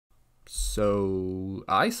So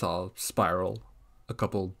I saw Spiral a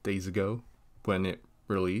couple days ago when it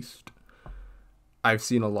released. I've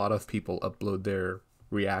seen a lot of people upload their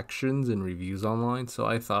reactions and reviews online, so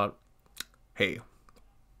I thought, hey,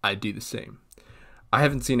 I'd do the same. I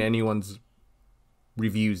haven't seen anyone's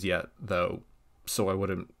reviews yet, though, so I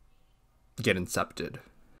wouldn't get incepted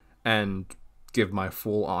and give my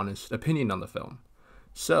full honest opinion on the film.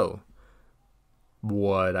 So,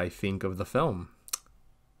 what I think of the film?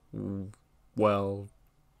 Well,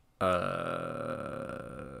 the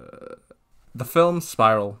film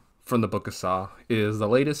Spiral from the Book of Saw is the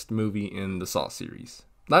latest movie in the Saw series.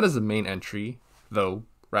 Not as a main entry, though,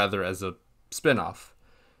 rather as a spin-off.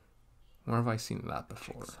 Where have I seen that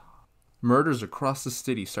before? Murders across the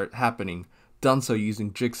city start happening, done so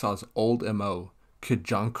using Jigsaw's old MO. Could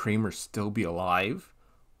John Kramer still be alive?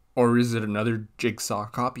 Or is it another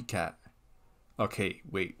Jigsaw copycat? Okay,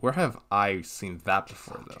 wait, where have I seen that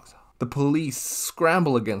before, though? The police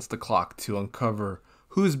scramble against the clock to uncover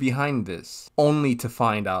who's behind this, only to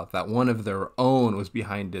find out that one of their own was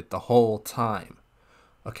behind it the whole time.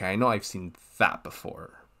 Okay, I know I've seen that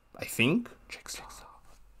before. I think? Jigsaw.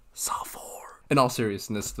 Saw 4. In all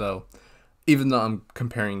seriousness, though, even though I'm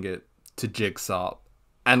comparing it to Jigsaw,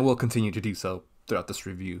 and will continue to do so throughout this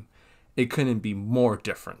review, it couldn't be more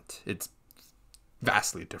different. It's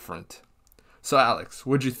vastly different. So Alex,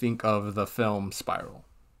 what'd you think of the film Spiral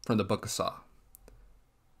from the Book of Saw?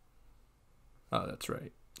 Oh, that's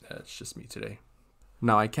right. It's just me today.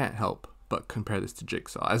 Now, I can't help but compare this to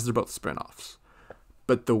Jigsaw, as they're both spin-offs.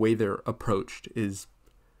 But the way they're approached is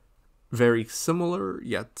very similar,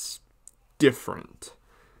 yet different.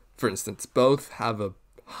 For instance, both have a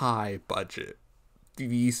high budget.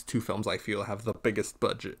 These two films, I feel, have the biggest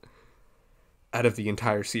budget out of the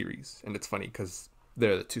entire series. And it's funny because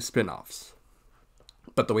they're the two spin-offs.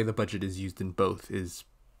 But the way the budget is used in both is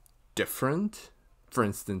different. For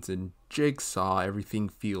instance, in Jigsaw, everything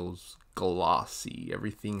feels glossy.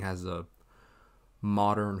 Everything has a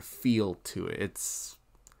modern feel to it. It's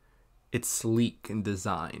sleek in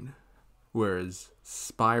design. Whereas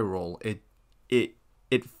Spiral, it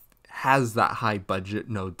has that high budget,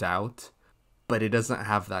 no doubt, but it doesn't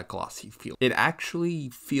have that glossy feel. It actually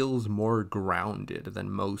feels more grounded than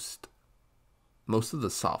most of the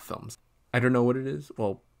Saw films. I don't know what it is.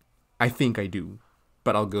 Well, I think I do,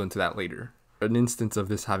 but I'll go into that later. An instance of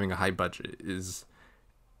this having a high budget is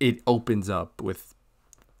it opens up with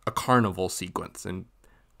a carnival sequence, and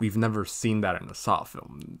we've never seen that in a Saw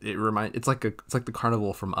film. It's like the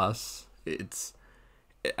carnival from Us.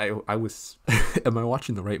 I was am I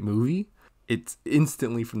watching the right movie? It's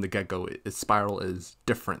instantly from the get-go, Spiral is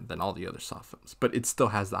different than all the other Saw films, but it still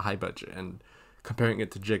has the high budget. And comparing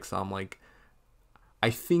it to Jigsaw, I'm like, I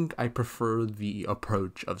think I prefer the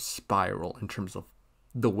approach of Spiral in terms of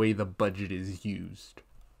the way the budget is used.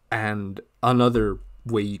 And another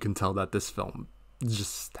way you can tell that this film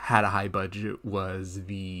just had a high budget was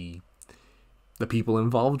the people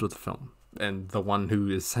involved with the film. And the one who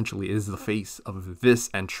essentially is the face of this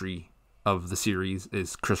entry of the series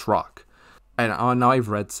is Chris Rock. And now I've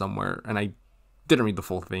read somewhere, and I didn't read the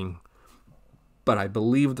full thing, but I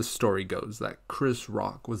believe the story goes that Chris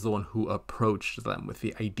Rock was the one who approached them with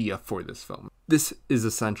the idea for this film. This is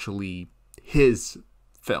essentially his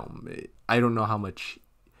film. I don't know how much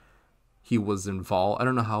he was involved. I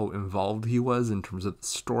don't know how involved he was in terms of the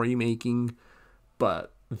story making,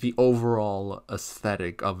 but the overall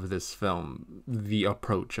aesthetic of this film, the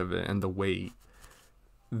approach of it, and the way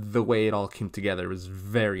it all came together was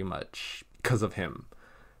very much because of him.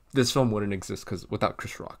 This film wouldn't exist without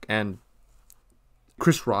Chris Rock, and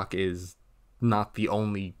Chris Rock is not the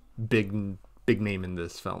only big name in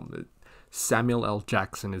this film. Samuel L.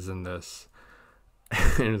 Jackson is in this,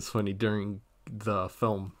 and it's funny, during the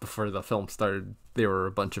film, before the film started, there were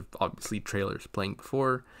a bunch of obviously trailers playing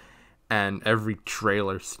before, and every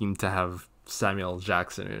trailer seemed to have Samuel L.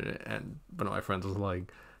 Jackson in it. And one of my friends was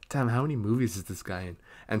like, damn, how many movies is this guy in?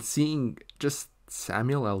 And seeing just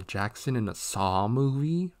Samuel L. Jackson in a Saw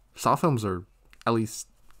movie, Saw films are, at least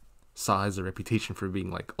Saw has a reputation for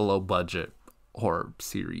being like a low budget horror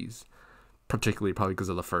series, particularly probably because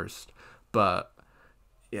of the first. But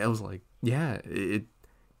yeah, it was like, yeah,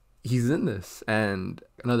 he's in this. And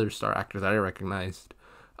another star actor that I recognized,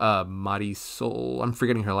 Marisol, I'm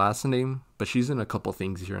forgetting her last name, but she's in a couple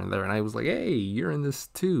things here and there, and I was like, hey, you're in this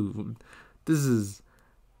too.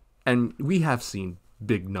 And we have seen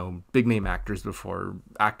big name actors before,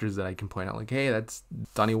 actors that I can point out, like, hey, that's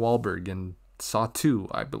Donnie Wahlberg in Saw 2,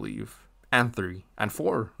 I believe, and 3, and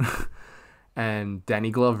 4, and Danny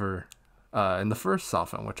Glover in the first Saw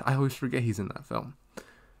film, which I always forget he's in that film.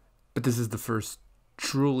 But this is the first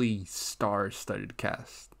truly star-studded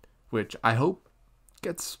cast, which I hope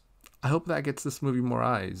that gets this movie more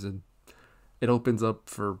eyes, and it opens up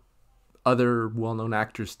for other well-known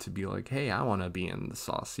actors to be like, hey, I want to be in the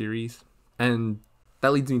Saw series. And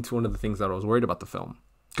that leads me to one of the things that I was worried about the film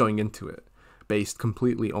going into it, based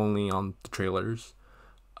completely only on the trailers,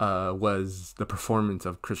 was the performance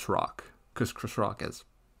of Chris Rock. Because Chris Rock, as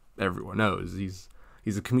everyone knows, he's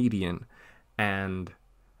a comedian, and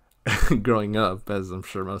growing up, as I'm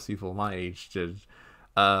sure most people my age did,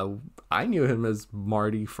 I knew him as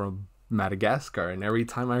Marty from Madagascar, and every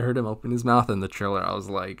time I heard him open his mouth in the trailer, I was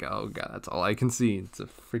like, oh god, that's all I can see. It's a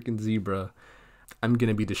freaking zebra. I'm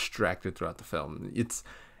gonna be distracted throughout the film. It's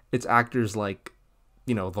actors like,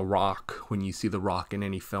 you know, The Rock. When you see The Rock in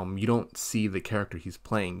any film, you don't see the character he's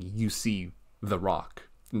playing, you see The Rock.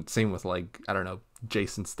 And same with, like, I don't know,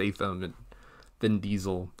 Jason Statham and Vin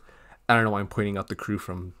Diesel. I don't know why I'm pointing out the crew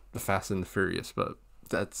from The Fast and the Furious, but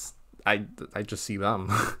I just see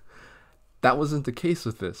them. That wasn't the case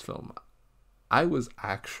with this film.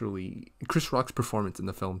 Chris Rock's performance in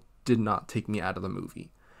the film did not take me out of the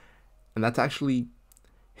movie. And that's actually,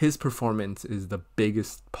 his performance is the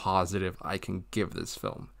biggest positive I can give this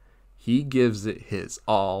film. He gives it his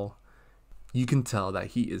all. You can tell that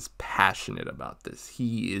he is passionate about this.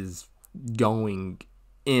 He is going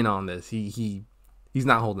in on this. He's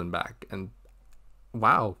not holding back. And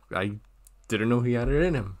wow, I didn't know he had it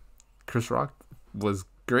in him. Chris Rock was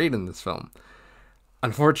great in this film.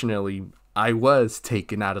 Unfortunately, I was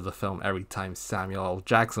taken out of the film every time Samuel L.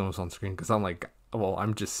 Jackson was on screen, because I'm like, well,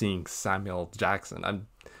 I'm just seeing Samuel L. Jackson.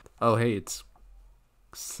 Oh, hey, it's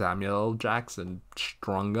Samuel L. Jackson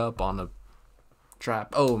strung up on a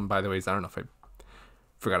trap. Oh, and by the way, I don't know if I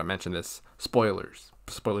forgot to mention this. Spoilers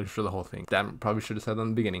for the whole thing. Damn, probably should have said that in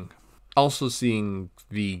the beginning. Also, seeing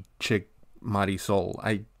the chick Marisol,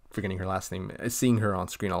 I forgetting her last name, seeing her on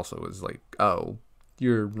screen also was like, oh,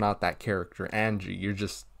 you're not that character, Angie. You're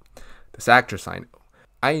just this actress I know.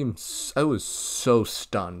 I was so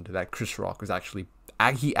stunned that Chris Rock was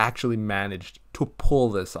he actually managed to pull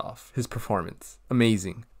this off. His performance,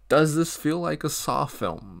 amazing. Does this feel like a Saw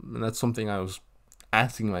film? And that's something I was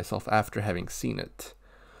asking myself after having seen it.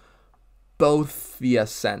 Both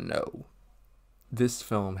yes and no. This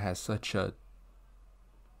film has such a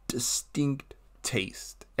distinct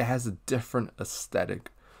taste. It has a different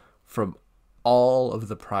aesthetic from all of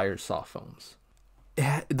the prior Saw films.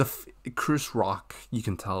 Chris Rock, you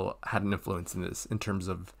can tell, had an influence in this in terms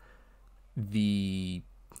of the,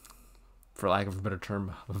 for lack of a better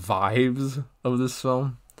term, vibes of this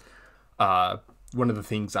film. One of the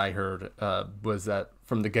things I heard was that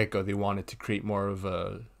from the get-go they wanted to create more of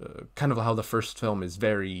a kind of how the first film is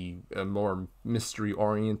very more mystery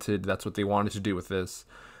oriented. That's what they wanted to do with this.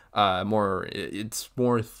 It's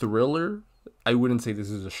more thriller. I wouldn't say this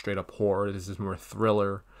is a straight up horror. This is more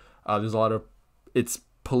thriller. There's a lot of, it's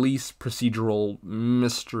police procedural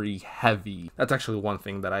mystery heavy. That's actually one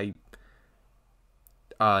thing that I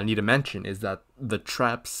need to mention, is that the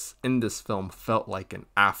traps in this film felt like an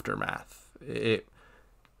aftermath. It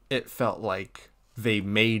felt like they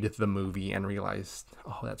made the movie and realized,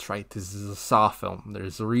 oh, that's right, this is a Saw film.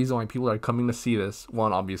 There's a reason why people are coming to see this.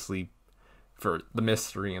 One, obviously, for the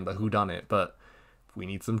mystery and the whodunit, but we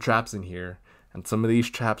need some traps in here. And some of these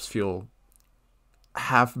traps feel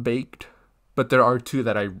half-baked, but there are two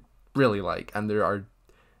that I really like, and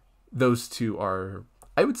those two are,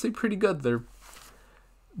 I would say, pretty good.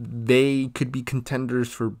 They could be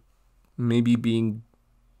contenders for maybe being,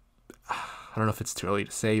 I don't know if it's too early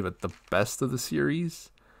to say, but the best of the series.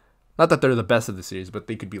 Not that they're the best of the series, but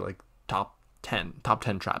they could be like top 10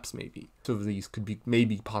 traps maybe. So these could be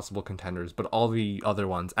maybe possible contenders, but all the other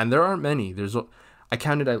ones, and there aren't many. I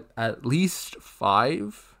counted at least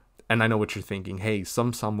 5. And I know what you're thinking. Hey,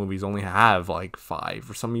 some Saw movies only have like 5,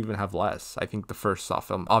 or some even have less. I think the first Saw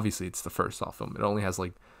film, obviously it's the first Saw film, it only has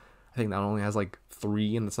like, I think that only has like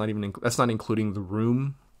 3, and that's not including The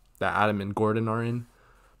Room that Adam and Gordon are in.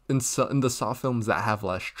 In the Saw films that have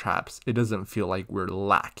less traps, it doesn't feel like we're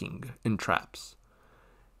lacking in traps.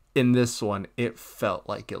 In this one, it felt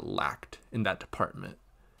like it lacked in that department.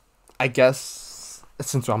 I guess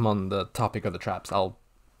since I'm on the topic of the traps, I'll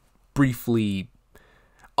briefly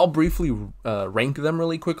rank them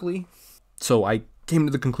really quickly. So I came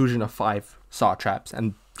to the conclusion of 5 Saw traps,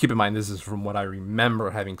 and keep in mind this is from what I remember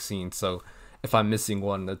having seen, so if I'm missing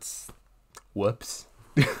one, that's whoops.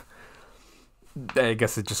 I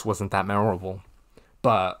guess it just wasn't that memorable.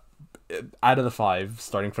 But out of the 5,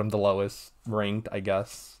 starting from the lowest ranked, I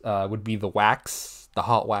guess, would be the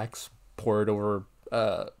hot wax poured over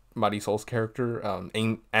Marisol's character,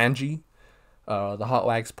 Angie. The hot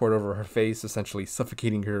wax poured over her face, essentially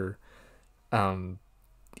suffocating her.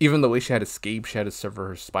 Even the way she had escaped, she had to sever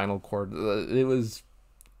her spinal cord. It was...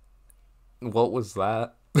 What was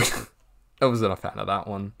that? I wasn't a fan of that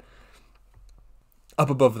one. Up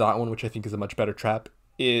above that one, which I think is a much better trap,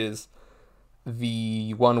 is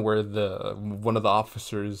the one where one of the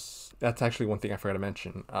officers... That's actually one thing I forgot to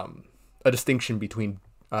mention. A distinction between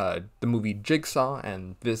the movie Jigsaw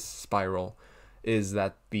and this Spiral is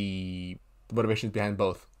that the motivations behind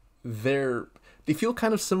both, they feel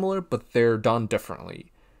kind of similar, but they're done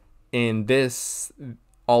differently. In this,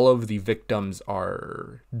 all of the victims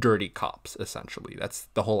are dirty cops, essentially. That's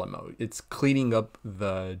the whole MO. It's cleaning up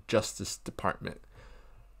the Justice Department.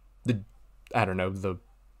 That.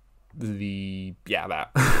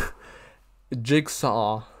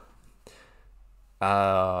 Jigsaw.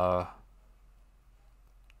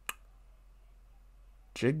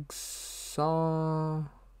 Jigsaw.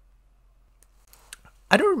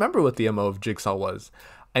 I don't remember what the MO of Jigsaw was.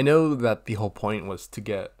 I know that the whole point was to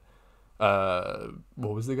get what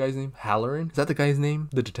was the guy's name? Halloran? Is that the guy's name?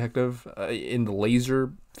 The detective in the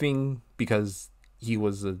laser thing, because he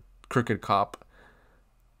was a crooked cop,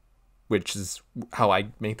 which is how I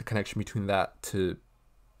make the connection between that to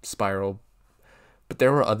Spiral. But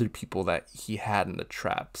there were other people that he had in the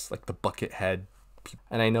traps, like the Buckethead.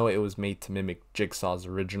 And I know it was made to mimic Jigsaw's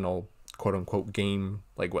original quote-unquote game,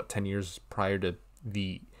 like 10 years prior to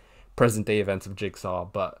the present day events of Jigsaw,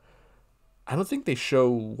 but I don't think they show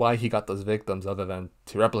why he got those victims other than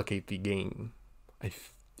to replicate the game.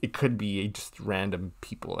 It could be just random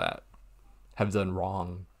people that have done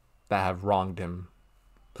wrong, that have wronged him.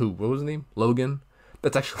 What was his name? Logan?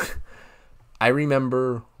 That's actually... I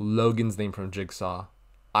remember Logan's name from Jigsaw.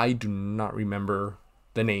 I do not remember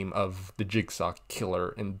the name of the Jigsaw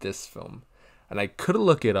killer in this film. And I could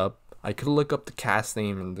look it up. I could look up the cast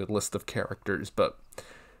name and the list of characters, but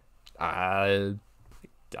I'm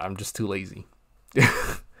just too lazy.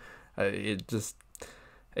 It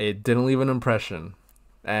didn't leave an impression.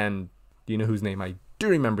 And you know whose name I do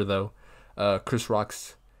remember, though? Chris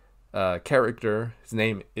Rock's character. His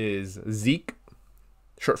name is Zeke,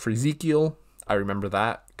 short for Ezekiel. I remember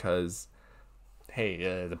that because,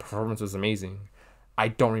 hey, the performance was amazing. I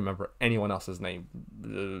don't remember anyone else's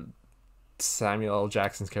name. Samuel L.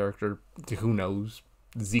 Jackson's character, who knows?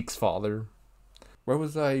 Zeke's father. Where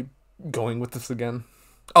was I going with this again?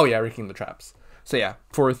 Oh yeah, ranking the traps. So yeah,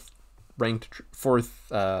 fourth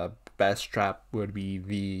best trap would be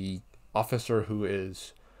the officer who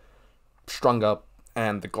is strung up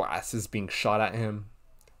and the glass is being shot at him.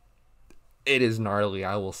 It is gnarly,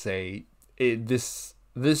 I will say. This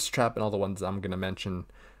trap and all the ones I'm gonna mention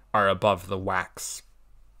are above the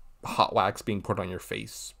hot wax being put on your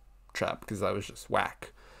face trap, because that was just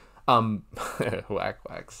whack. Whack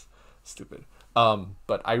wax, stupid.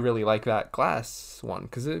 But I really like that glass one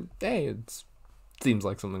because it seems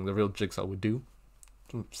like something the real Jigsaw would do.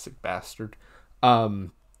 Sick bastard.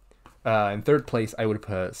 In third place, I would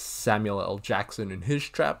put Samuel L. Jackson in his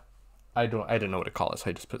trap. I didn't know what to call it, so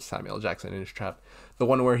I just put Samuel L. Jackson in his trap. The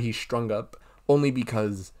one where he's strung up, only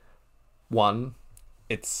because one,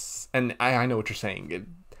 and I know what you're saying.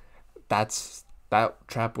 That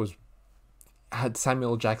trap had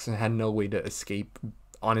Samuel L. Jackson had no way to escape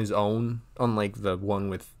on his own, unlike the one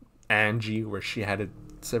with Angie where she had to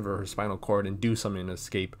sever her spinal cord and do something to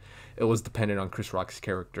escape. It was dependent on Chris Rock's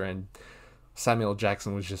character, and Samuel L.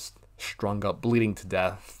 Jackson was just strung up, bleeding to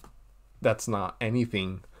death. That's not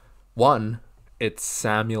anything. One, it's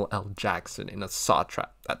Samuel L. Jackson in a saw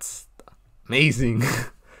trap. That's amazing.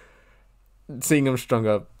 Seeing him strung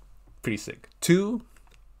up, pretty sick. Two,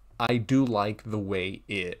 I do like the way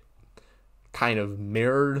it kind of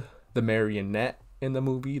mirrored the marionette in the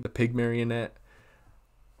movie, the pig marionette.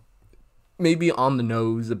 Maybe on the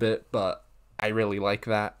nose a bit, but I really like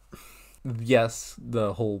that. Yes,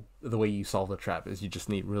 the way you solve the trap is you just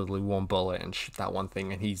need really one bullet and shoot that one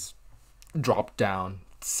thing and he's dropped down,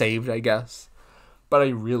 saved, I guess. But I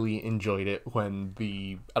really enjoyed it when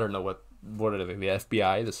the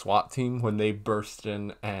FBI, the SWAT team, when they burst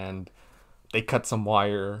in and they cut some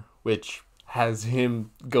wire, which has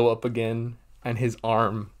him go up again, and his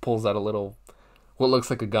arm pulls out what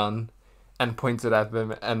looks like a gun and points it at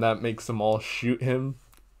them, and that makes them all shoot him.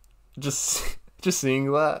 Just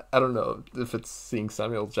seeing that, I don't know if it's seeing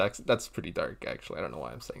Samuel Jackson. That's pretty dark, actually. I don't know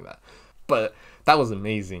why I'm saying that, but that was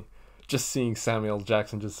amazing. Just seeing Samuel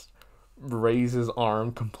Jackson just raise his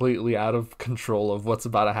arm completely out of control of what's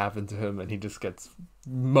about to happen to him, and he just gets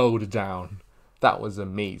mowed down. That was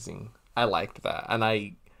amazing. I liked that,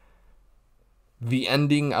 and the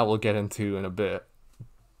ending I will get into in a bit,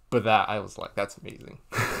 but that I was like, that's amazing.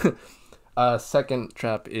 Second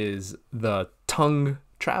trap is the tongue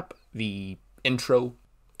trap, the intro.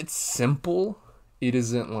 It's simple. It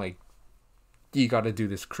isn't like you gotta do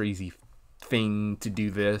this crazy thing to do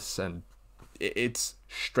this, and it's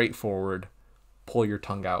straightforward. Pull your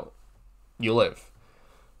tongue out, you live.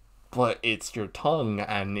 But it's your tongue,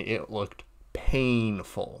 and it looked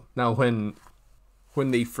painful. Now, when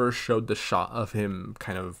they first showed the shot of him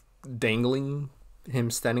kind of dangling, him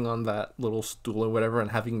standing on that little stool or whatever,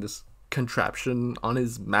 and having this contraption on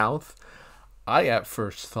his mouth, I at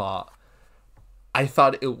first thought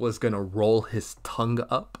it was gonna roll his tongue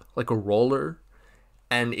up like a roller,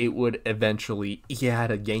 and it would eventually, he had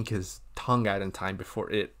to yank his tongue out in time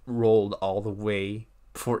before it rolled all the way,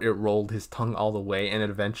 before it rolled his tongue all the way, and it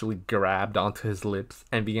eventually grabbed onto his lips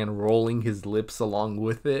and began rolling his lips along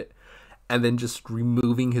with it, and then just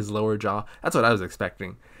removing his lower jaw. That's what I was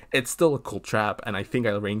expecting. It's still a cool trap, and I think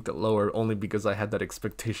I ranked it lower only because I had that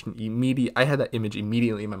expectation I had that image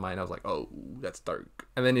immediately in my mind. I was like, oh, that's dark.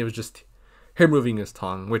 And then it was just him moving his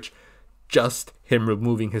tongue, which just him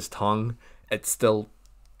removing his tongue, it's still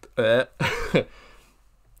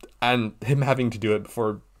and him having to do it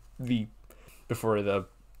before the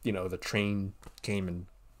the train came and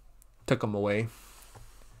took him away,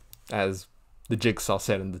 as the Jigsaw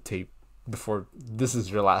said in the tape before, this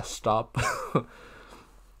is your last stop.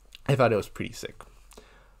 I thought it was pretty sick.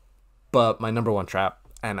 But my number one trap,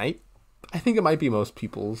 and I think it might be most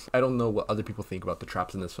people's, I don't know what other people think about the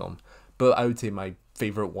traps in this film, but I would say my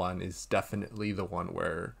favorite one is definitely the one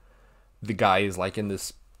where the guy is like in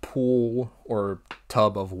this pool or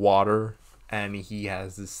tub of water, and he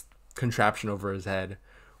has this contraption over his head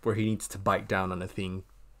where he needs to bite down on a thing,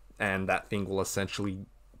 and that thing will essentially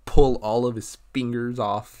pull all of his fingers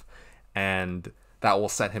off, and that will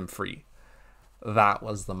set him free. That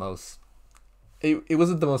was the most, it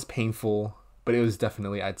wasn't the most painful, but it was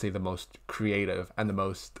definitely, I'd say, the most creative and the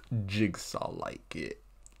most Jigsaw-like.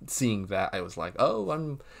 Seeing that, I was like,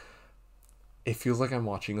 oh, it feels like I'm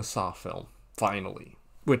watching a Saw film, finally.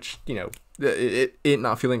 Which, it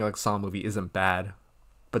not feeling like a Saw movie isn't bad,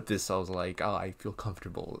 but this, I was like, oh, I feel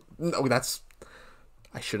comfortable. No,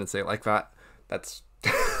 I shouldn't say it like that. That's,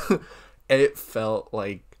 it felt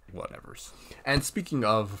like whatevers. And speaking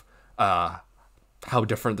of, how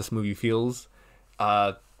different this movie feels,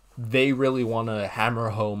 they really want to hammer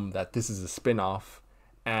home that this is a spin-off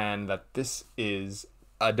and that this is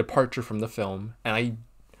a departure from the film. And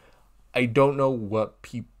I don't know what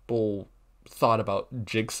people thought about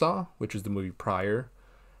Jigsaw, which was the movie prior.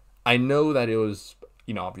 I know that it was,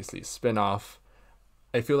 obviously a spin-off.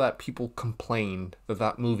 I feel that people complained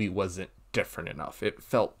that movie wasn't different enough. It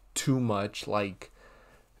felt too much like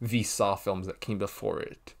the Saw films that came before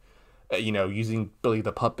it. Using Billy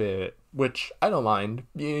the Puppet, which I don't mind.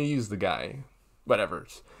 Use the guy,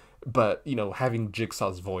 whatever's. But having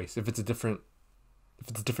Jigsaw's voice. If it's a different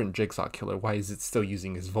Jigsaw killer, why is it still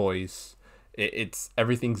using his voice? It's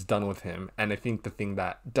everything's done with him. And I think the thing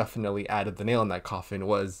that definitely added the nail in that coffin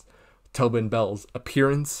was Tobin Bell's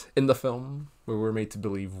appearance in the film, where we're made to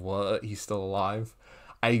believe he's still alive.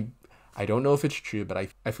 I don't know if it's true, but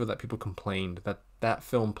I feel that people complained that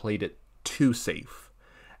film played it too safe.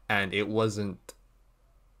 And it wasn't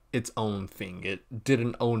its own thing. It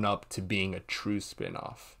didn't own up to being a true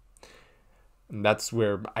spin-off. And that's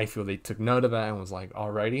where I feel they took note of that and was like,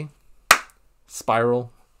 alrighty,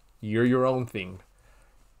 Spiral, you're your own thing.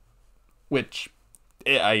 Which,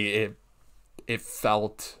 it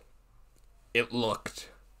felt, it looked,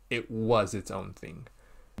 it was its own thing.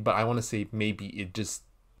 But I want to say maybe it just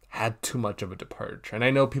had too much of a departure. And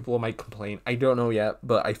I know people might complain. I don't know yet,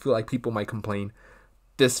 but I feel like people might complain.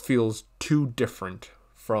 This feels too different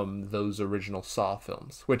from those original Saw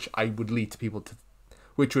films, which would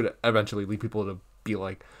eventually lead people to be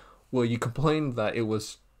like, well, you complained that it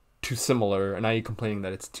was too similar, and now you're complaining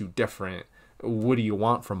that it's too different. What do you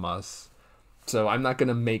want from us? So I'm not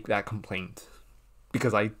gonna make that complaint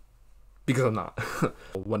because I'm not.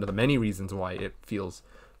 One of the many reasons why it feels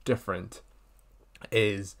different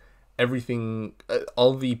is everything,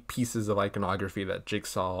 all the pieces of iconography that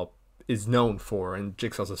Jigsaw is known for and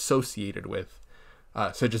Jigsaw's associated with,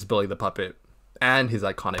 such as Billy the Puppet and his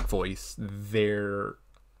iconic voice, they're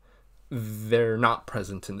not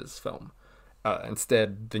present in this film.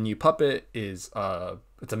 Instead, the new puppet is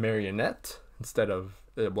it's a marionette instead of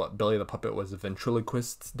what Billy the Puppet was, a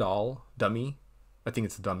ventriloquist's dummy. I think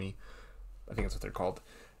it's a dummy. I think that's what they're called.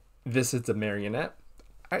 This is a marionette.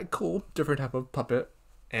 Alright, cool, different type of puppet,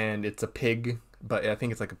 and it's a pig, but I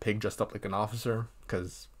think it's like a pig dressed up like an officer,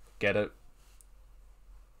 because get it?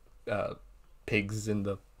 Pigs in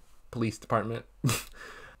the police department.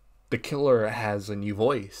 The killer has a new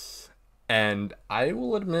voice, And I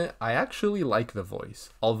will admit, I actually like the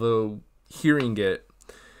voice. Although hearing it,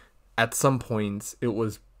 at some points, it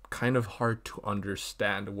was kind of hard to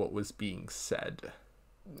understand what was being said.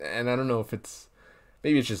 And I don't know if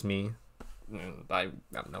maybe it's just me. I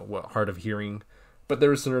don't know what hard of hearing. But there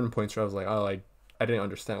were certain points where I was like, oh, I didn't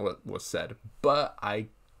understand what was said. But I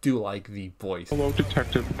do like the voice. Hello,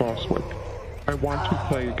 Detective Boswick. I want to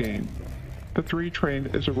play a game. The 3 train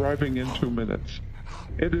is arriving in 2 minutes.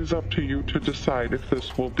 It is up to you to decide if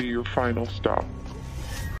this will be your final stop.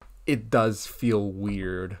 It does feel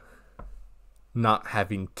weird not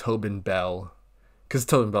having Tobin Bell, because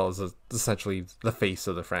Tobin Bell is essentially the face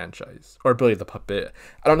of the franchise, or Billy the Puppet.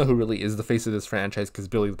 I don't know who really is the face of this franchise, because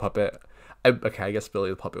Billy the Puppet, I guess Billy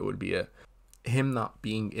the Puppet would be it. Him not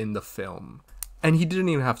being in the film, and he didn't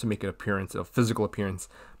even have to make an appearance, a physical appearance,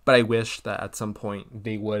 but I wish that at some point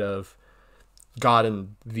they would have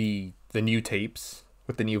gotten the new tapes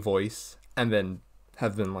with the new voice, and then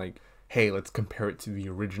have been like, hey, let's compare it to the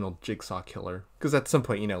original Jigsaw Killer. Because at some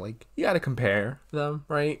point, you gotta compare them,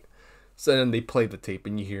 right? So then they play the tape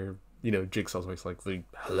and you hear, Jigsaw's voice like,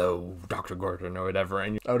 hello, Dr. Gordon, or whatever.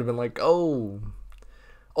 And I would have been like, oh,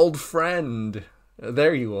 old friend,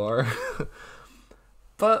 there you are.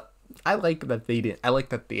 But I like that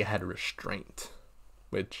they had restraint,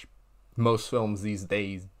 which most films these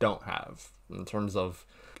days don't have in terms of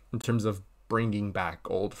bringing back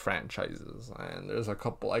old franchises. And there's a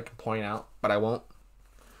couple I could point out, but I won't.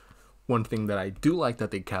 One thing that I do like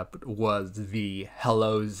that they kept was the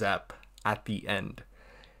Hello Zep at the end.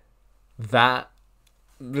 That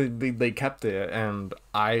they kept it, and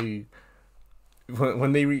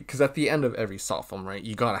when they because at the end of every Saw film, right,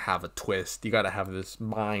 you gotta have a twist, you gotta have this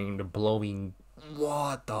mind-blowing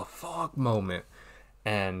what the fuck moment,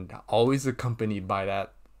 and always accompanied by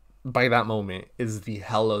that moment is the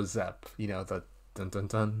Hello Zep, the dun dun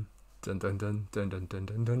dun dun dun dun dun dun dun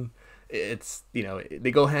dun dun. It's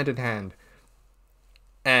they go hand in hand,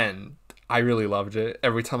 and I really loved it.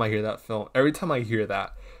 Every time I hear that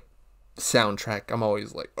soundtrack, I'm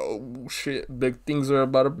always like, oh shit, big things are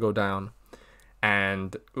about to go down.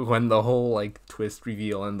 And when the whole twist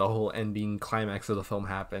reveal and the whole ending climax of the film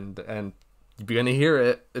happened, and you're gonna hear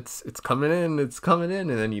it, it's coming in, and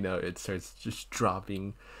then it starts just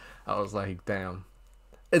dropping. I was like, damn,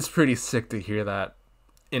 it's pretty sick to hear that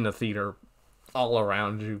in the theater all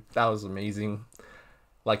around you. That was amazing.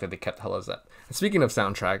 Like that they kept Hello Zep. And speaking of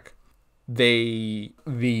soundtrack, the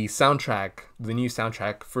new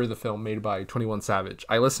soundtrack for the film made by 21 Savage,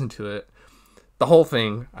 I listened to it, the whole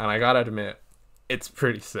thing, and I gotta admit, it's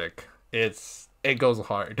pretty sick. It goes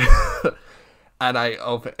hard. And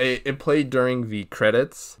it played during the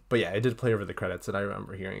credits, but yeah, it did play over the credits, and I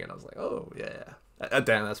remember hearing it. I was like, oh yeah.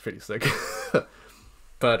 Damn, that's pretty sick.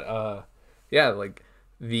 But yeah,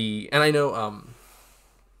 and I know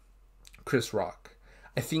Chris Rock.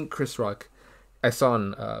 I think Chris Rock, I saw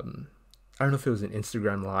on I don't know if it was an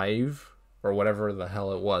Instagram Live or whatever the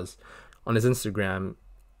hell it was. On his Instagram,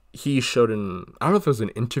 he showed I don't know if it was an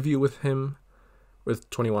interview with him, with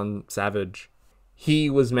 21 Savage. He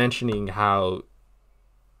was mentioning how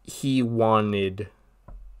he wanted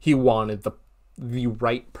the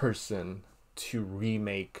right person to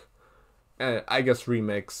remix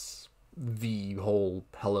the whole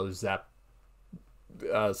Hello Zep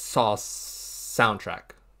Saw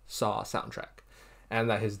soundtrack, and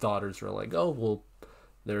that his daughters were like, oh well,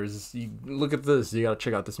 look at this, you gotta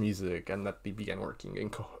check out this music, and that they began working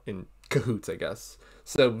in cahoots, I guess.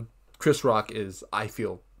 So Chris Rock is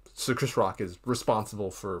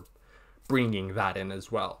responsible for bringing that in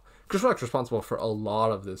as well. Chris Rock's responsible for a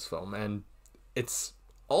lot of this film, and it's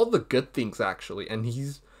all the good things actually, and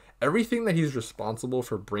everything that he's responsible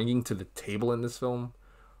for bringing to the table in this film,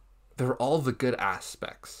 they're all the good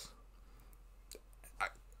aspects.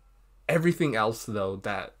 Everything else though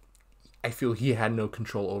that I feel he had no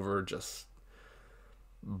control over just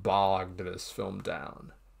bogged this film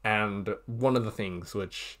down. And one of the things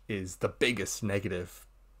which is the biggest negative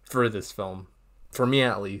for this film, for me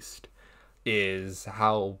at least, is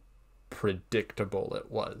how predictable it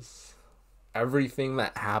was. Everything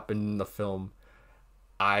that happened in the film,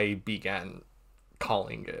 I began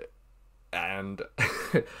calling it. And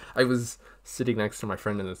I was sitting next to my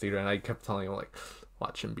friend in the theater, and I kept telling him,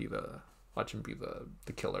 watch him be the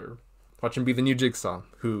killer. Watch him be the new Jigsaw,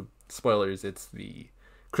 who, spoilers, it's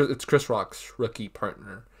Chris Rock's rookie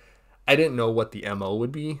partner. I didn't know what the MO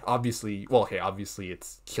would be. Obviously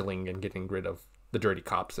it's killing and getting rid of the dirty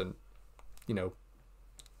cops and,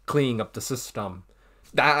 cleaning up the system.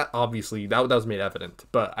 That obviously, that was made evident,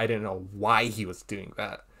 but I didn't know why he was doing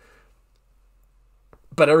that.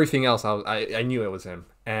 But everything else, I knew it was him.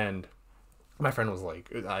 And My friend was like,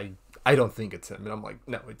 I don't think it's him. And I'm like,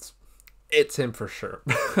 no, it's him for sure.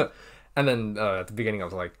 And then at the beginning, I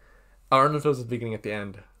was like, I don't know if it was the beginning at the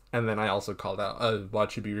end. And then I also called out,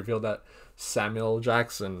 watch it be revealed that Samuel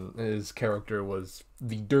Jackson, his character, was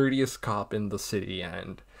the dirtiest cop in the city,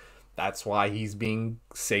 and that's why he's being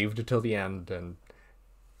saved until the end. And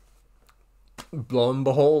lo and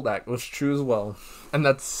behold, that was true as well. And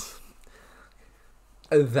that's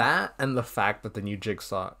that, and the fact that the new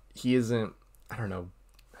Jigsaw, he isn't, I don't know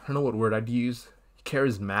what word I'd use,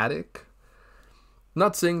 charismatic.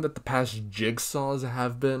 Not saying that the past Jigsaws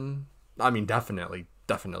have been. I mean, definitely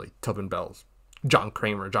Tobin Bell's John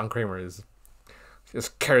Kramer. John Kramer is as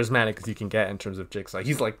charismatic as you can get in terms of Jigsaw.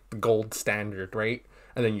 He's like the gold standard, right?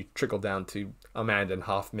 And then you trickle down to Amanda and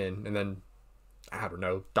Hoffman, and then I don't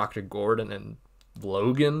know, Dr. Gordon and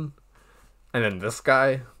Logan, and then this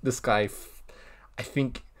guy. I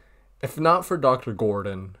think, if not for Dr.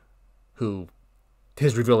 Gordon, who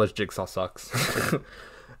his reveal as Jigsaw sucks,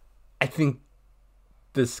 I think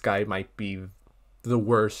this guy might be the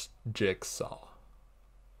worst Jigsaw.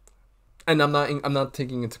 And I'm not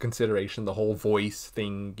taking into consideration the whole voice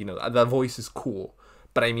thing. You know, the voice is cool,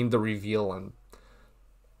 but I mean the reveal and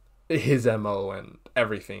his MO and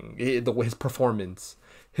everything. His performance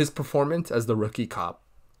as the rookie cop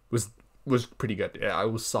was pretty good. Yeah,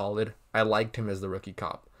 it was solid. I liked him as the rookie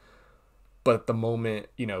cop. But the moment,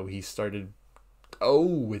 you know, he started,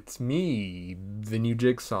 oh, it's me, the new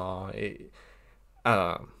Jigsaw. I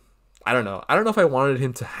don't know. I don't know if I wanted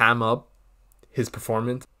him to ham up his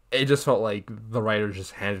performance. It just felt like the writer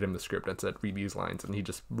just handed him the script and said, read these lines, and he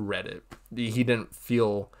just read it. He didn't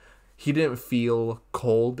feel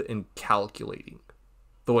cold and calculating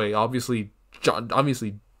the way obviously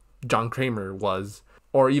John Kramer was,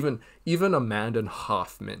 or even Amanda and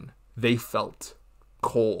Hoffman. They felt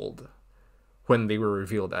cold when they were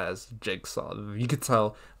revealed as Jigsaw. You could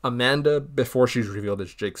tell Amanda, before she's revealed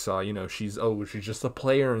as Jigsaw, you know, she's just a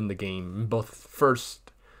player in the game, both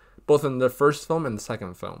in the first film and the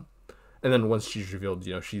second film. And then once she's revealed,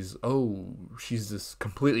 you know, she's this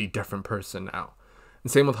completely different person now.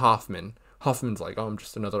 And same with Hoffman. Hoffman's like, oh, I'm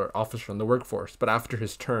just another officer in the workforce. But after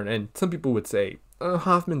his turn, and some people would say,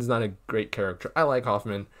 Hoffman's not a great character. I like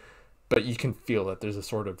Hoffman, but you can feel that there's a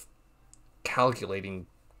sort of calculating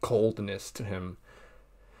coldness to him.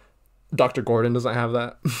 Dr. Gordon doesn't have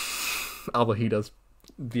that. Although he does.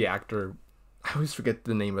 The actor, I always forget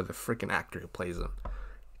the name of the freaking actor who plays him.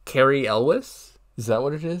 Cary Elwes? Is that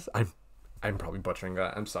what it is? I'm probably butchering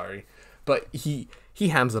that. I'm sorry. But he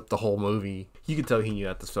hams up the whole movie. You could tell he knew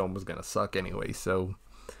that this film was gonna suck anyway, so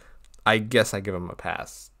I guess I give him a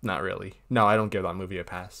pass. Not really. No, I don't give that movie a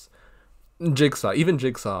pass. Even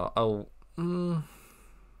Jigsaw,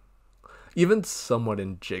 even somewhat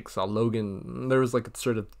in Jigsaw, Logan, there was like a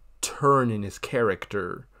sort of turn in his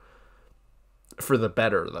character for the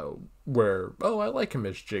better, though, where, I like him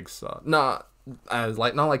as Jigsaw. Not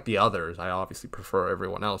like the others. I obviously prefer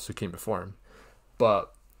everyone else who came before him.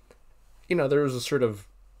 But, you know, there was a sort of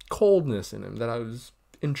coldness in him that I was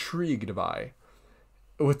intrigued by.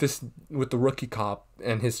 With the rookie cop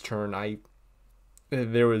and his turn,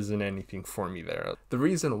 there wasn't anything for me there. The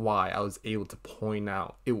reason why I was able to point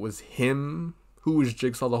out it was him who was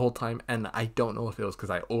Jigsaw the whole time, and I don't know if it was because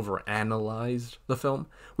I overanalyzed the film,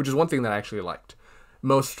 which is one thing that I actually liked.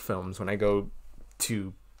 Most films, when I go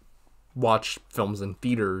to watch films in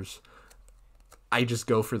theaters, I just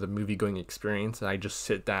go for the movie-going experience, and I just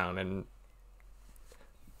sit down and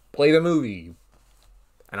play the movie,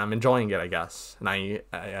 and I'm enjoying it, I guess, and I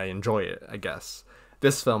enjoy it, I guess.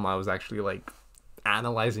 This film, I was actually, like,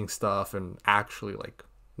 analyzing stuff and actually, like,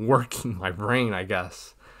 working my brain, I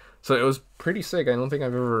guess. So it was pretty sick. I don't think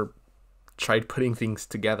I've ever tried putting things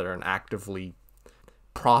together and actively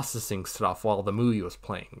processing stuff while the movie was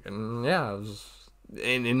playing. And yeah, it was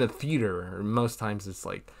in the theater. Most times it's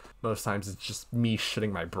just me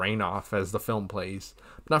shutting my brain off as the film plays.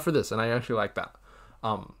 But not for this, and I actually like that.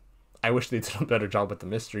 I wish they did a better job with the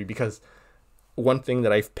mystery, because one thing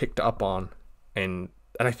that I've picked up on, and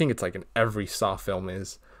I think it's like in every Saw film,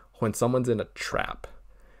 is when someone's in a trap,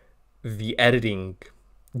 the editing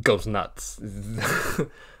goes nuts. The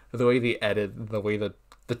way they edit, the way that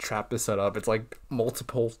the trap is set up, it's like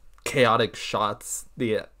multiple chaotic shots.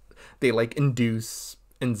 They like induce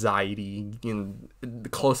anxiety in the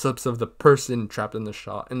close-ups of the person trapped in the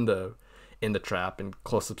shot, in the trap, and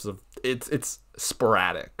close-ups of it's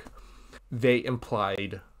sporadic. They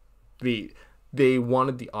implied they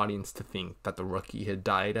wanted the audience to think that the rookie had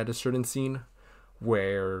died at a certain scene,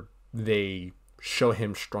 where they show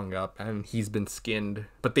him strung up and he's been skinned,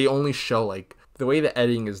 but they only show, like, the way the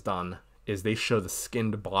editing is done is they show the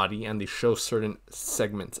skinned body and they show certain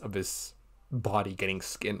segments of his body getting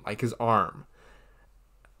skinned, like his arm.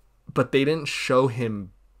 But they didn't show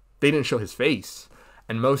him, they didn't show his face.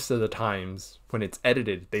 And most of the times when it's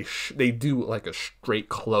edited, they do like a straight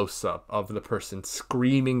close-up of the person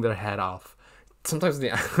screaming their head off. Sometimes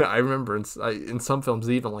I remember in some films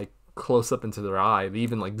they even like close up into their eye. They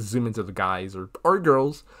even like zoom into the guy's or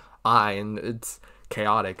girl's eye, and it's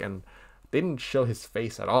chaotic. And they didn't show his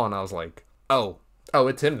face at all. And I was like, oh,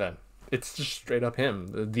 it's him then. It's just straight up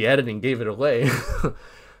him. The editing gave it away.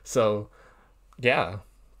 So, yeah,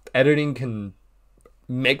 editing can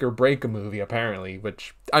make or break a movie, apparently.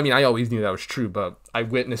 Which, I mean, I always knew that was true, but I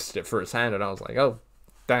witnessed it firsthand, and I was like, oh,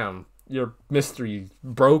 damn, your mystery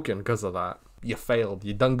broken because of that. You failed.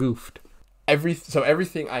 You done goofed. So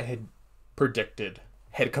everything I had predicted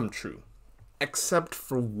had come true, except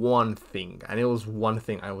for one thing, and it was one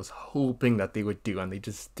thing I was hoping that they would do, and they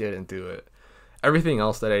just didn't do it. Everything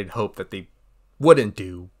else that I'd hoped that they wouldn't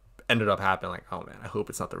do ended up happening. Like, oh man, I hope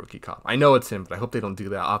it's not the rookie cop. I know it's him, but I hope they don't do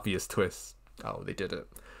that obvious twist. Oh, they did it.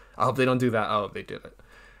 I hope they don't do that. Oh, they did it.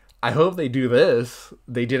 I hope they do this.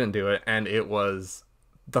 They didn't do it, and it was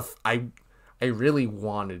I really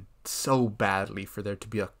wanted so badly for there to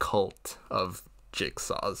be a cult of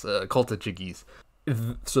jigsaws, a cult of jiggies.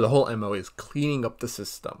 So the whole MO is cleaning up the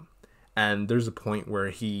system. And there's a point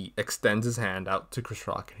where he extends his hand out to Chris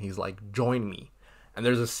Rock and he's like, join me. And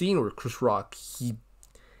there's a scene where Chris Rock,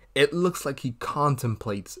 it looks like he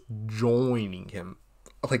contemplates joining him.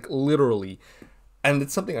 Like literally. And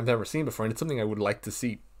it's something I've never seen before, and it's something I would like to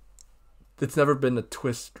see. It's never been a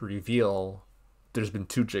twist reveal. There's been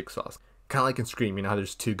two jigsaws. Kind of like in Scream, you know how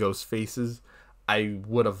there's two ghost faces? I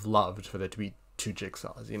would have loved for there to be two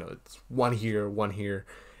jigsaws. You know, it's one here, one here.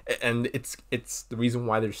 And it's the reason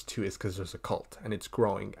why there's two is because there's a cult, and it's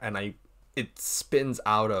growing. And it spins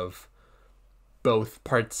out of both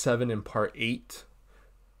part 7 and part 8.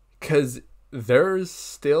 Because there's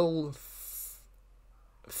still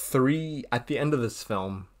 3, at the end of this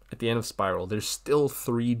film, at the end of Spiral, there's still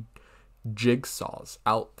 3 jigsaws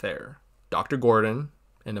out there. Dr. Gordon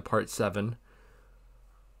in the part 7,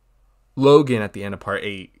 Logan at the end of part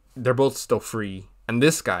 8, they're both still free. And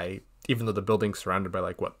this guy, even though the building's surrounded by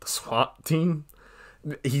like the SWAT team,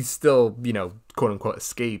 he's still, you know, quote unquote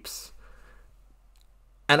escapes.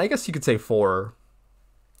 And I guess you could say 4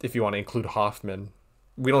 if you want to include Hoffman.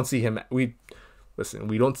 We don't see him, we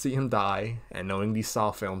don't see him die. And knowing these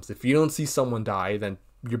Saw films, if you don't see someone die, then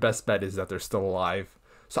your best bet is that they're still alive.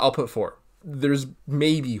 So I'll put 4. There's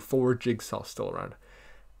maybe 4 jigsaws still around.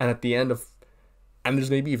 And at the end of, and there's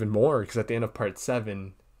maybe even more, because at the end of part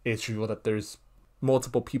 7, it's revealed that there's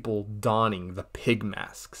multiple people donning the pig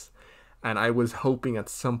masks. And I was hoping at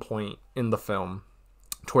some point in the film,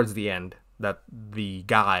 towards the end, that the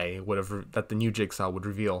new jigsaw would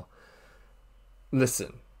reveal,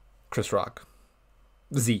 listen, Chris Rock,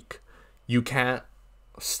 Zeke, you can't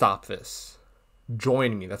stop this.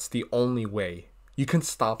 Join me. That's the only way. You can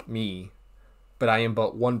stop me, but I am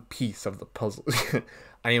but one piece of the puzzle.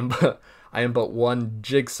 I am but one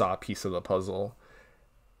jigsaw piece of the puzzle.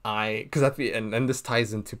 Because at the end, and this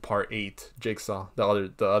ties into part 8, Jigsaw, the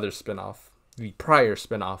other spinoff, the prior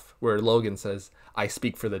spinoff, where Logan says, "I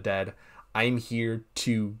speak for the dead. I'm here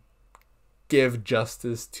to give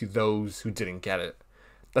justice to those who didn't get it."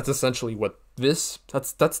 That's essentially what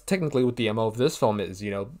that's technically what the MO of this film is,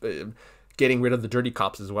 you know, getting rid of the dirty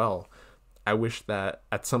cops as well. I wish that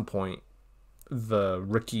at some point the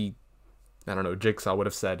rookie, I don't know, Jigsaw would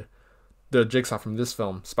have said, the Jigsaw from this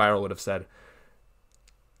film, Spiral, would have said,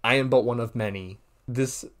 I am but one of many.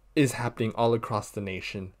 This is happening all across the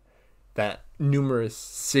nation. That numerous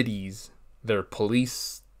cities, their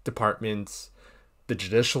police departments, the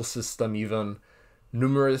judicial system even,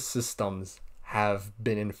 numerous systems have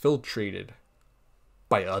been infiltrated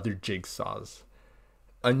by other jigsaws.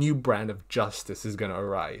 A new brand of justice is going to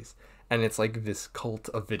arise. And it's like this cult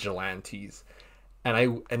of vigilantes.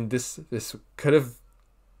 And this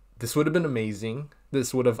would have been amazing.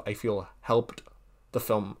 This would have, I feel, helped the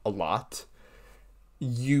film a lot.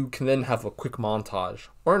 You can then have a quick montage,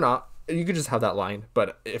 or not. You could just have that line.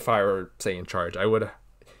 But if I were, say, in charge,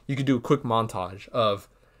 you could do a quick montage of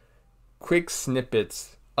quick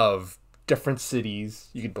snippets of different cities.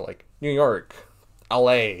 You could be like New York,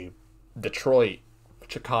 LA, Detroit,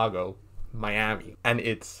 Chicago, Miami, and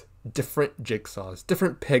it's different jigsaws,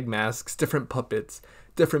 different pig masks, different puppets,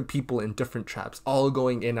 different people in different traps, all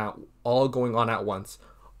going on at once,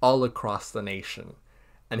 all across the nation.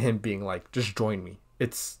 And him being like, just join me.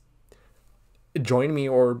 It's join me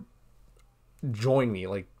or join me.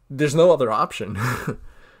 Like, there's no other option.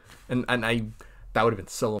 and that would have been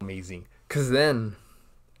so amazing, Because then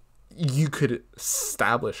you could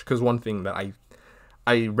establish, because one thing that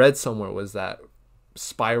I read somewhere was that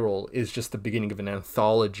Spiral is just the beginning of an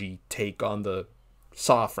anthology take on the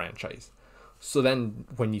Saw franchise. So then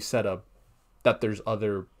when you set up that there's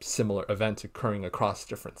other similar events occurring across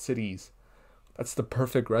different cities, that's the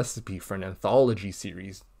perfect recipe for an anthology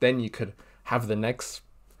series. Then you could have the next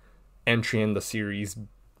entry in the series,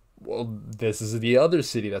 well, this is the other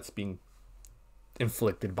city that's being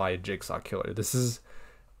inflicted by a jigsaw killer. This is,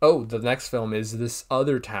 oh, the next film is this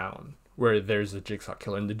other town where there's a jigsaw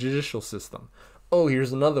killer in the judicial system. Oh,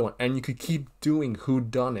 here's another one. And you could keep doing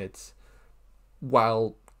whodunits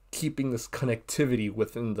while keeping this connectivity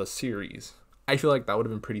within the series. I feel like that would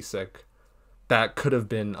have been pretty sick. That could have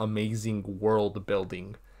been amazing world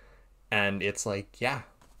building. And it's like, yeah,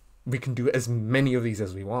 we can do as many of these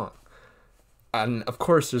as we want. And of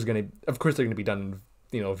course they're gonna be done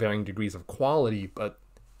in, varying degrees of quality, but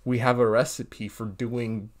we have a recipe for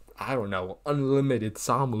doing, I don't know, unlimited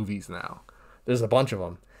Saw movies now. There's a bunch of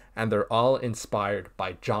them, and they're all inspired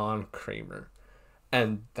by John Kramer.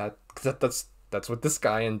 And that's what this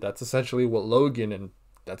guy, and that's essentially what Logan, and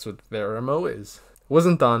that's what their MO is. It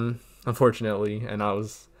wasn't done, unfortunately, and I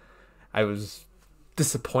was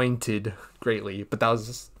disappointed greatly, but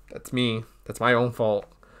that's me. That's my own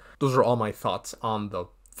fault. Those are all my thoughts on the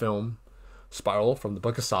film Spiral from the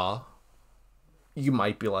Book of Saw. You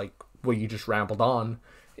might be like, well, you just rambled on.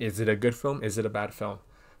 Is it a good film? Is it a bad film?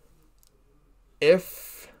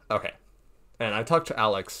 Okay. And I talked to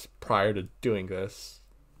Alex prior to doing this.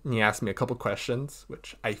 And he asked me a couple questions,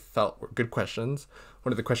 which I felt were good questions.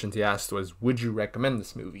 One of the questions he asked was, would you recommend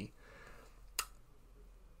this movie?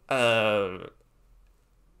 As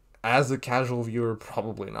a casual viewer,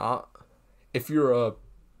 probably not. If you're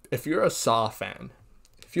a Saw fan,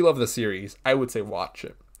 if you love the series, I would say watch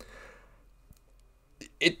it.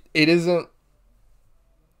 It isn't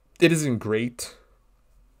great.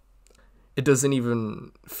 It doesn't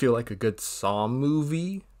even feel like a good Saw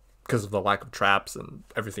movie because of the lack of traps and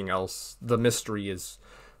everything else. The mystery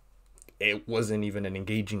it wasn't even an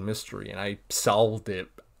engaging mystery, and I solved it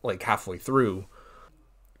like halfway through.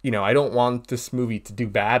 I don't want this movie to do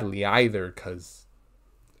badly either, because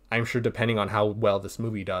I'm sure depending on how well this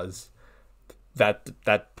movie does, that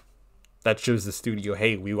shows the studio,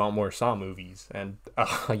 hey, we want more Saw movies, and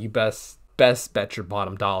you best bet your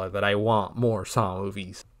bottom dollar that I want more Saw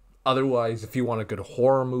movies. Otherwise, if you want a good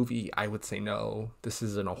horror movie, I would say no. This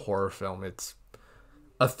isn't a horror film. It's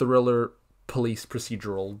a thriller, police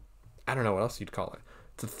procedural. I don't know what else you'd call it.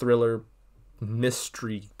 It's a thriller,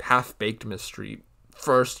 mystery, half-baked mystery,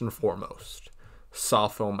 first and foremost. Saw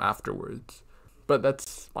film afterwards. But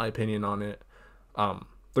that's my opinion on it.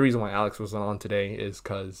 The reason why Alex wasn't on today is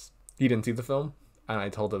because he didn't see the film. And I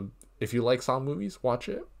told him, if you like Saw movies, watch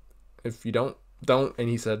it. If you don't. And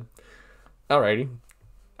he said, alrighty,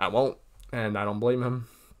 I won't. And I don't blame him.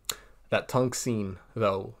 That tongue scene,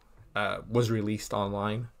 though, was released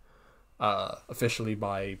online. Officially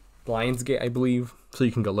by Lionsgate, I believe. So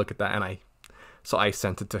you can go look at that. And so I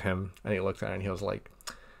sent it to him. And he looked at it and he was like,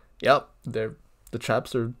 yep, the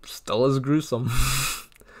traps are still as gruesome.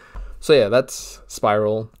 So yeah, that's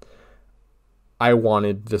Spiral. I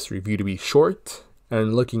wanted this review to be short,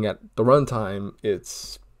 and looking at the runtime,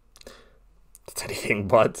 it's anything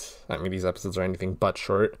but. I mean, these episodes are anything but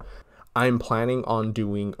short. I'm planning on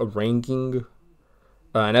doing a ranking,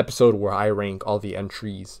 an episode where I rank all the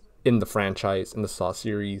entries in the franchise, in the Saw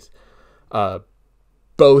series,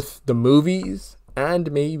 both the movies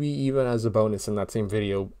and maybe even as a bonus in that same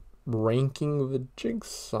video, ranking the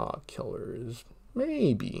Jigsaw killers,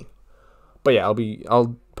 maybe. But yeah,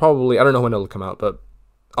 I'll probably, I don't know when it'll come out, but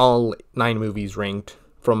all 9 movies ranked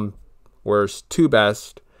from worst to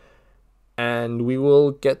best, and we will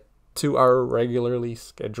get to our regularly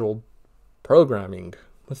scheduled programming.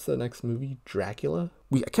 What's the next movie? Dracula?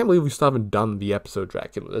 I can't believe we still haven't done the episode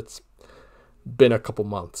Dracula. It's been a couple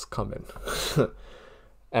months coming.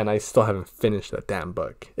 And I still haven't finished that damn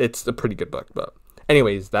book. It's a pretty good book, but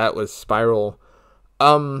anyways, that was Spiral.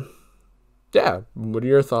 Yeah, what are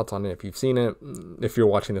your thoughts on it? If you've seen it, if you're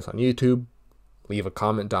watching this on YouTube, leave a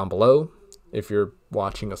comment down below. If you're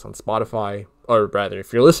watching us on Spotify, or rather,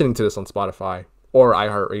 if you're listening to this on Spotify or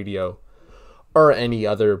iHeartRadio or any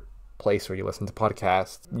other place where you listen to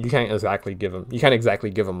podcasts, you can't exactly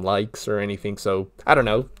give them likes or anything. So I don't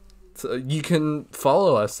know. So you can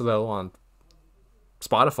follow us though on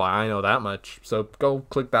Spotify. I know that much. So go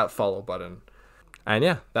click that follow button. And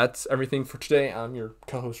yeah, that's everything for today. I'm your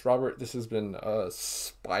co-host, Robert. This has been a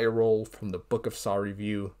Spiral from the Book of Saw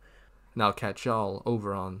review. And I'll catch y'all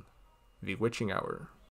over on The Witching Hour.